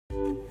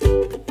Hello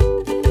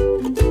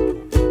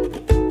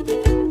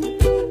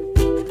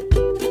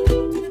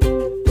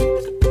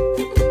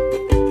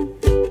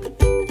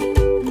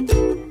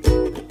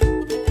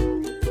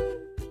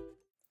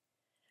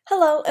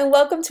and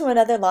welcome to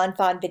another Lawn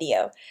Fawn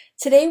video.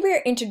 Today we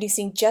are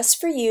introducing Just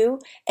For You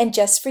and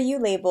Just For You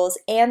labels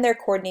and their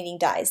coordinating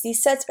dies.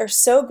 These sets are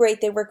so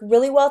great, they work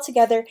really well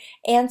together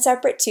and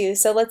separate too,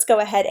 so let's go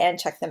ahead and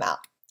check them out.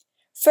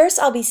 First,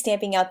 I'll be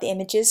stamping out the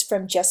images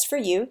from Just For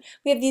You.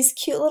 We have these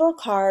cute little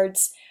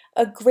cards,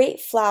 a great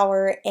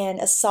flower, and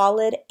a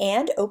solid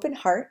and open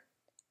heart.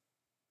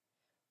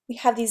 We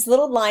have these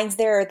little lines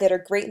there that are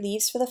great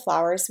leaves for the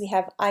flowers. We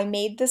have I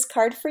made this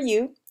card for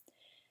you.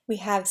 We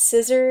have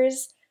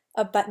scissors,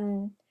 a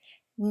button,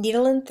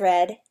 needle and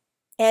thread,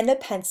 and a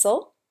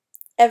pencil.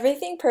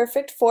 Everything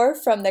perfect for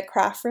From the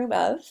Craft Room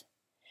of.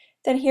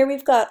 Then here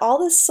we've got all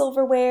this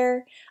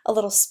silverware, a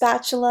little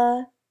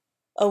spatula,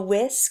 a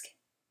whisk,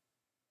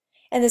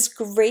 and this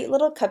great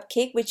little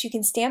cupcake which you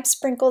can stamp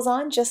sprinkles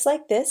on just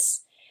like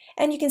this.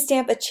 And you can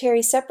stamp a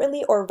cherry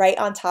separately or right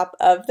on top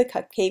of the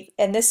cupcake,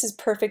 and this is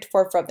perfect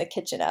for From the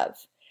Kitchen of.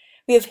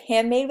 We have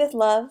Handmade with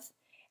Love,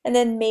 and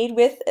then Made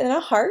with and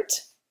a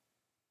heart.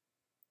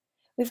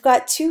 We've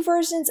got two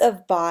versions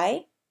of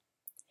By,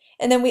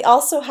 and then we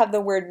also have the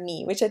word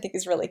Me, which I think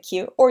is really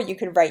cute, or you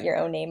could write your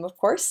own name, of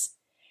course.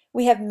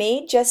 We have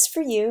Made Just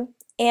For You,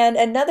 and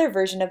another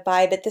version of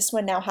By, but this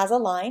one now has a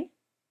line.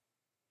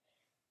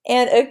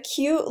 And a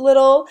cute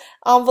little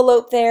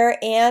envelope there,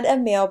 and a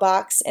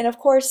mailbox, and of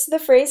course the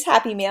phrase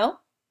Happy Mail.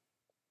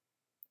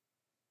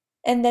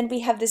 And then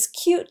we have this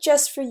cute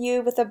Just For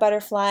You with a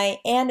butterfly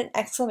and an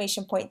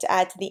exclamation point to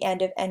add to the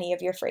end of any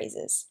of your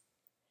phrases.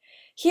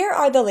 Here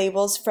are the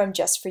labels from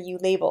Just For You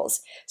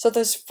labels. So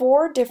there's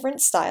 4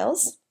 different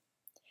styles.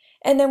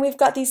 And then we've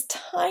got these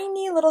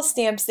tiny little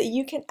stamps that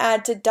you can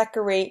add to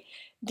decorate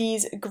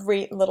these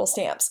great little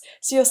stamps.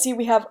 So you'll see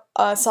we have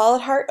a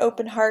solid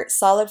heart,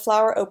 solid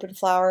flower, open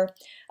flower,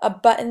 a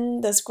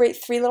button, those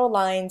great 3 little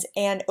lines,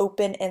 and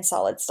open and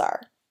solid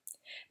star.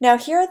 Now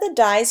here are the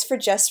dies for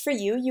Just For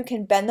You. You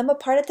can bend them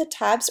apart at the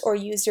tabs or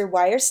use your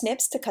wire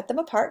snips to cut them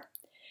apart.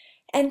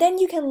 And then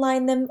you can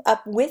line them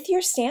up with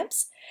your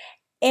stamps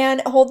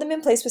and hold them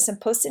in place with some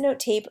Post-it note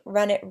tape,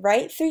 run it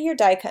right through your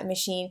die cut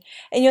machine,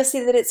 and you'll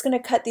see that it's going to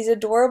cut these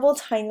adorable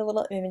tiny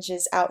little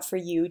images out for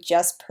you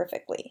just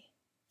perfectly.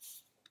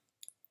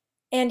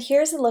 And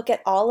here's a look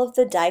at all of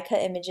the die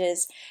cut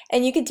images,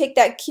 and you can take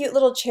that cute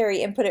little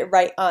cherry and put it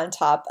right on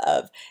top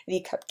of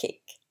the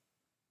cupcake.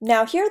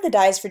 Now here are the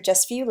dies for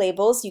Just For You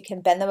labels. You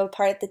can bend them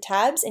apart at the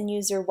tabs and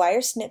use your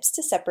wire snips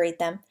to separate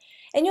them.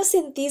 And you'll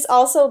see that these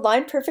also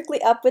line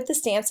perfectly up with the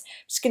stamps.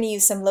 I'm just going to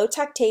use some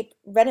low-tack tape,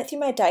 run it through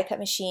my die cut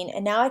machine,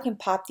 and now I can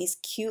pop these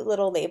cute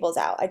little labels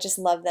out. I just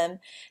love them.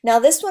 Now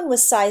this one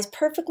was sized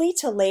perfectly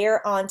to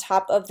layer on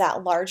top of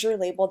that larger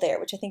label there,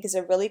 which I think is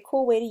a really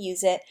cool way to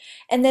use it.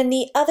 And then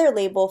the other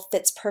label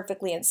fits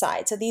perfectly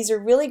inside. So these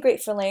are really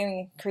great for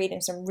layering and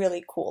creating some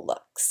really cool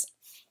looks.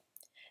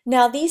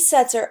 Now these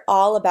sets are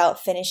all about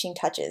finishing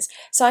touches,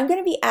 so I'm going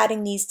to be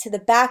adding these to the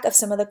back of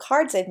some of the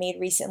cards I've made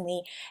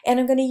recently,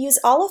 and I'm going to use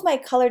all of my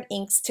colored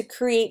inks to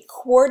create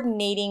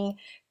coordinating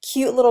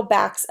cute little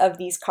backs of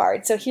these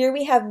cards. So here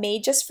we have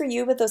Made Just For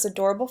You with those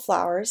adorable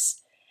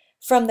flowers,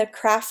 From the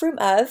Craft Room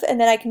of,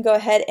 and then I can go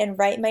ahead and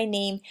write my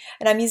name,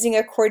 and I'm using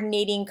a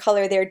coordinating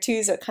color there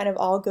too, so it kind of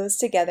all goes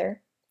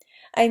together.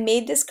 I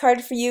Made This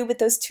Card For You with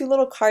those 2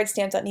 little card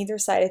stamps on either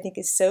side. I think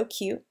is so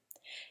cute.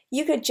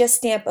 You could just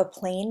stamp a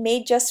plain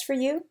Made Just For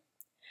You,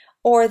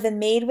 or the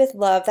Made with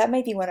Love. That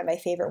might be one of my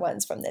favorite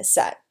ones from this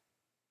set.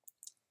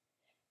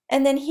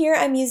 And then here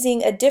I'm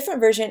using a different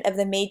version of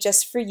the Made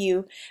Just For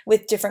You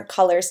with different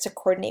colors to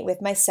coordinate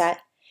with my set.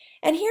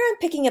 And here I'm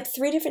picking up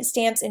 3 different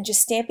stamps and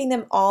just stamping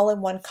them all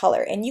in one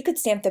color. And you could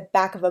stamp the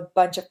back of a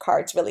bunch of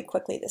cards really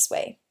quickly this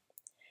way.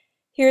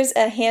 Here's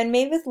a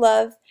Handmade with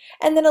Love,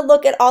 and then a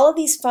look at all of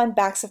these fun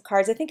backs of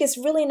cards. I think it's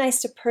really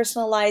nice to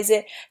personalize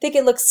it. I think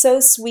it looks so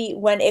sweet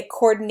when it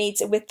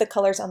coordinates with the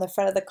colors on the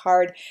front of the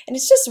card, and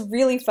it's just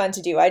really fun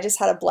to do. I just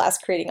had a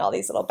blast creating all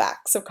these little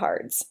backs of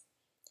cards.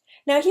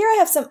 Now here I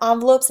have some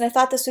envelopes, and I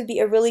thought this would be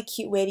a really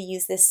cute way to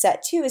use this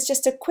set too, is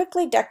just to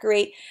quickly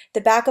decorate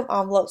the back of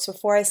envelopes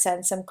before I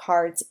send some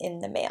cards in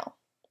the mail.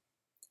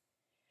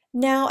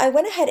 Now I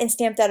went ahead and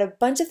stamped out a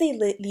bunch of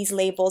these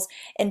labels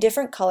in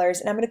different colors,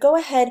 and I'm going to go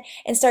ahead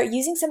and start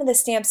using some of the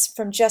stamps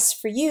from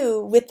Just For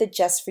You with the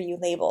Just For You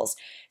labels.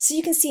 So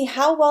you can see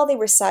how well they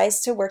were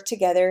sized to work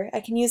together. I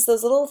can use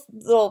those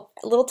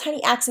little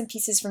tiny accent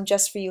pieces from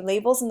Just For You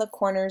labels in the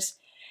corners,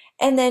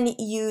 and then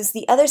use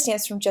the other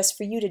stamps from Just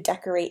For You to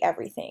decorate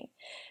everything.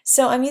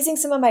 So I'm using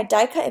some of my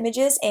die cut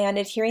images and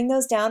adhering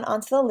those down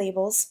onto the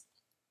labels.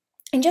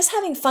 And just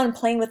having fun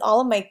playing with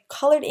all of my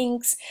colored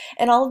inks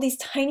and all of these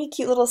tiny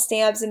cute little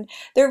stamps, and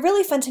they're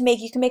really fun to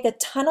make. You can make a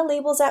ton of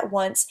labels at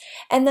once,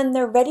 and then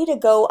they're ready to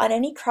go on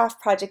any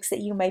craft projects that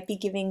you might be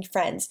giving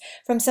friends.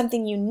 From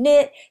something you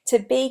knit, to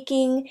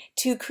baking,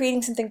 to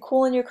creating something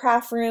cool in your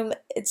craft room.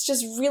 It's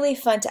just really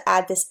fun to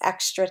add this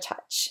extra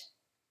touch.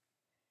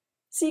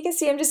 So you can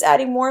see I'm just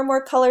adding more and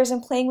more colors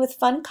and playing with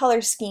fun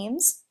color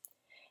schemes.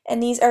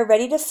 And these are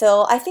ready to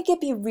fill. I think it'd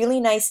be really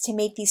nice to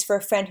make these for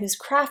a friend who's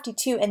crafty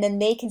too, and then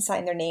they can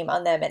sign their name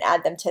on them and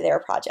add them to their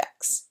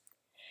projects.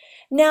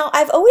 Now,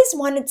 I've always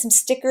wanted some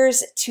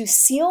stickers to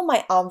seal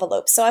my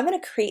envelopes, so I'm going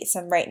to create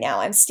some right now.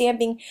 I'm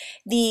stamping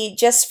the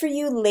Just For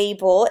You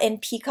label in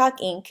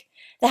peacock ink,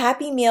 the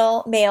Happy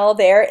Meal mail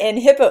there in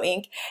hippo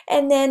ink,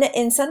 and then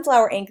in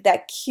sunflower ink,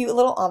 that cute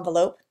little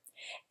envelope.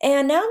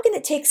 And now I'm going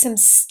to take some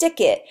Stick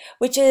It,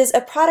 which is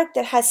a product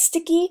that has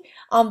sticky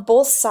on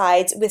both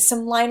sides with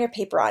some liner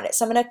paper on it.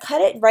 So I'm going to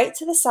cut it right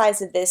to the size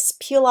of this,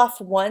 peel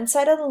off one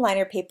side of the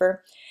liner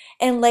paper,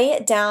 and lay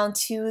it down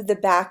to the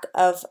back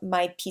of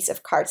my piece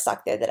of cardstock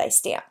there that I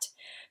stamped.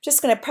 Just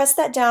going to press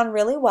that down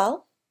really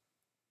well.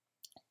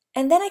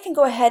 And then I can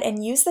go ahead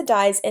and use the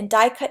dies and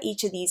die cut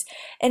each of these.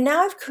 And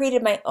now I've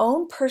created my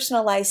own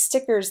personalized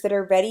stickers that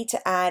are ready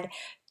to add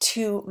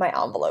to my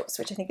envelopes,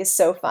 which I think is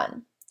so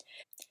fun.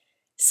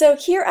 So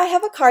here I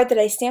have a card that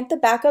I stamped the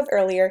back of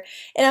earlier,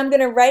 and I'm going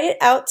to write it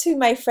out to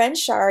my friend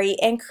Shari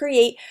and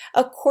create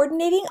a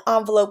coordinating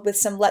envelope with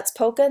some Let's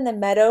Polka in the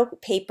Meadow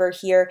paper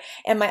here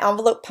and my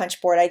envelope punch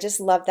board. I just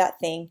love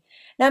that thing.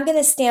 Now I'm going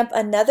to stamp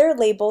another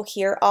label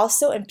here,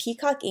 also in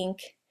peacock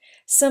ink,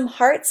 some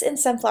hearts in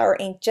sunflower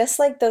ink, just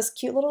like those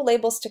cute little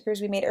label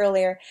stickers we made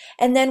earlier,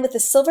 and then with a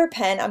silver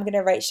pen I'm going to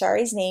write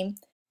Shari's name.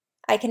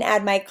 I can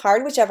add my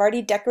card, which I've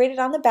already decorated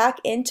on the back,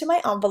 into my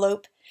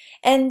envelope,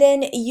 and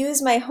then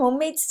use my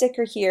homemade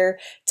sticker here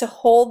to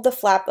hold the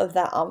flap of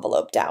that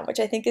envelope down, which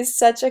I think is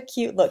such a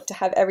cute look to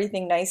have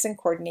everything nice and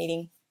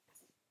coordinating.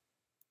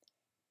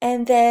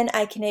 And then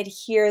I can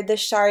adhere the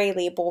Shari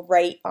label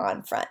right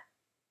on front,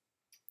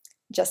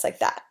 just like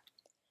that.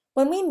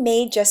 When we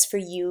made Just For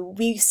You,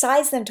 we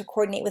sized them to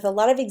coordinate with a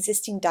lot of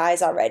existing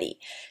dies already.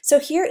 So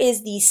here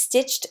is the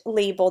stitched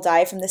label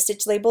die from the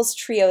Stitch Labels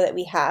trio that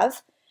we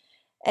have.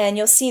 And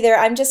you'll see there,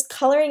 I'm just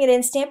coloring it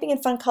in, stamping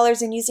in fun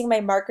colors and using my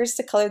markers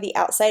to color the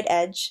outside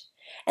edge.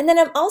 And then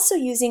I'm also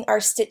using our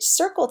stitch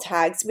circle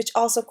tags, which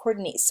also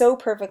coordinate so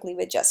perfectly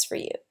with Just For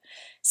You.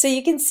 So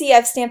you can see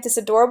I've stamped this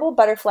adorable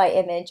butterfly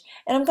image,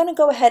 and I'm going to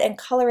go ahead and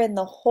color in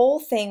the whole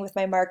thing with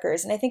my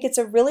markers. And I think it's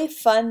a really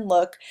fun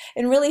look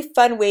and really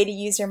fun way to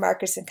use your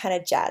markers and kind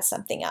of jazz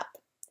something up.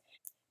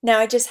 Now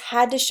I just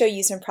had to show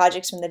you some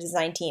projects from the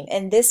design team,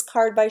 and this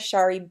card by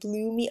Shari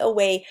blew me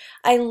away.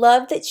 I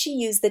love that she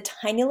used the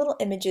tiny little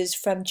images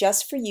from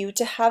Just For You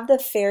to have the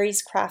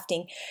fairies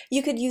crafting.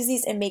 You could use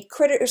these and make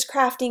critters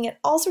crafting and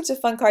all sorts of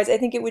fun cards. I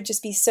think it would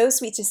just be so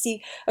sweet to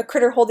see a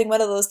critter holding one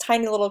of those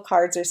tiny little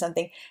cards or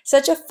something.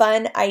 Such a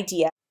fun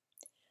idea.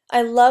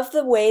 I love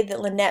the way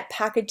that Lynette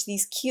packaged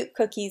these cute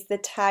cookies. The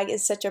tag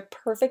is such a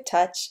perfect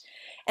touch.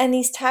 And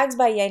these tags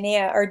by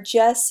Yanea are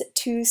just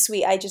too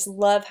sweet. I just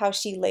love how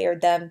she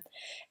layered them.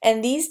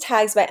 And these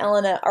tags by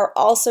Elena are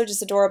also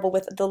just adorable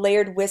with the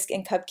layered whisk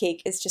and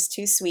cupcake is just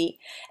too sweet.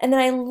 And then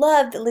I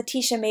love that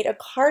Letitia made a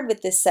card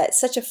with this set.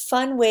 Such a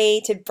fun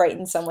way to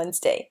brighten someone's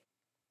day.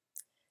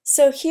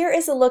 So here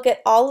is a look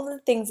at all of the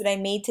things that I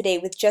made today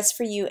with Just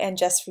For You and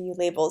Just For You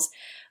labels,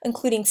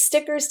 including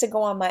stickers to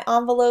go on my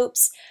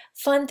envelopes,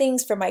 fun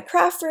things for my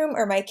craft room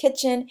or my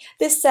kitchen.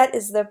 This set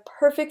is the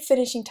perfect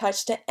finishing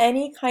touch to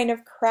any kind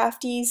of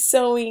crafty,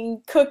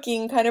 sewing,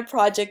 cooking kind of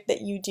project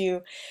that you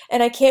do.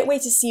 And I can't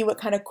wait to see what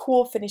kind of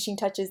cool finishing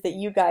touches that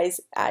you guys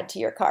add to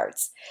your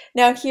cards.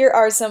 Now here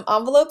are some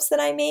envelopes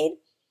that I made,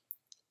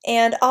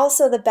 and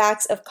also the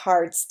backs of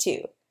cards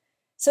too.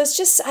 So it's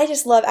just, I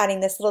just love adding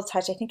this little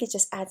touch. I think it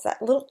just adds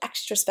that little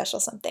extra special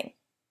something.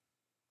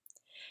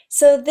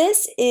 So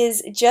this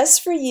is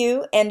Just For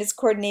You and its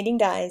coordinating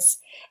dies,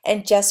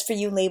 and Just For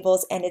You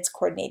labels and its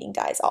coordinating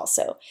dies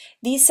also.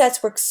 These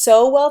sets work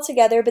so well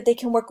together, but they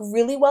can work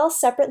really well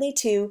separately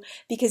too,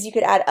 because you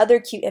could add other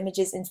cute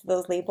images into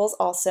those labels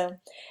also.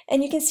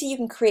 And you can see you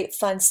can create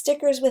fun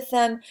stickers with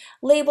them,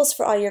 labels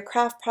for all your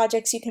craft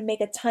projects. You can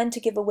make a ton to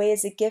give away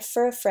as a gift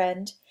for a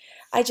friend.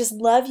 I just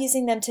love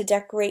using them to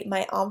decorate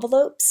my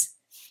envelopes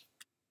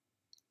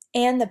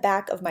and the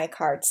back of my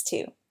cards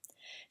too.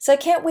 So I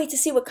can't wait to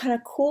see what kind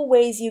of cool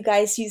ways you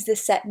guys use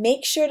this set.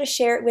 Make sure to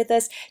share it with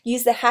us.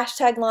 Use the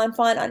hashtag Lawn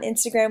Fawn on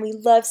Instagram. We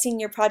love seeing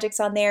your projects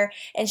on there,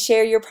 and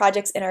share your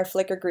projects in our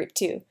Flickr group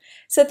too.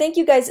 So thank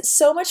you guys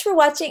so much for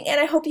watching, and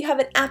I hope you have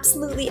an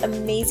absolutely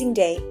amazing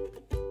day.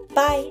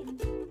 Bye!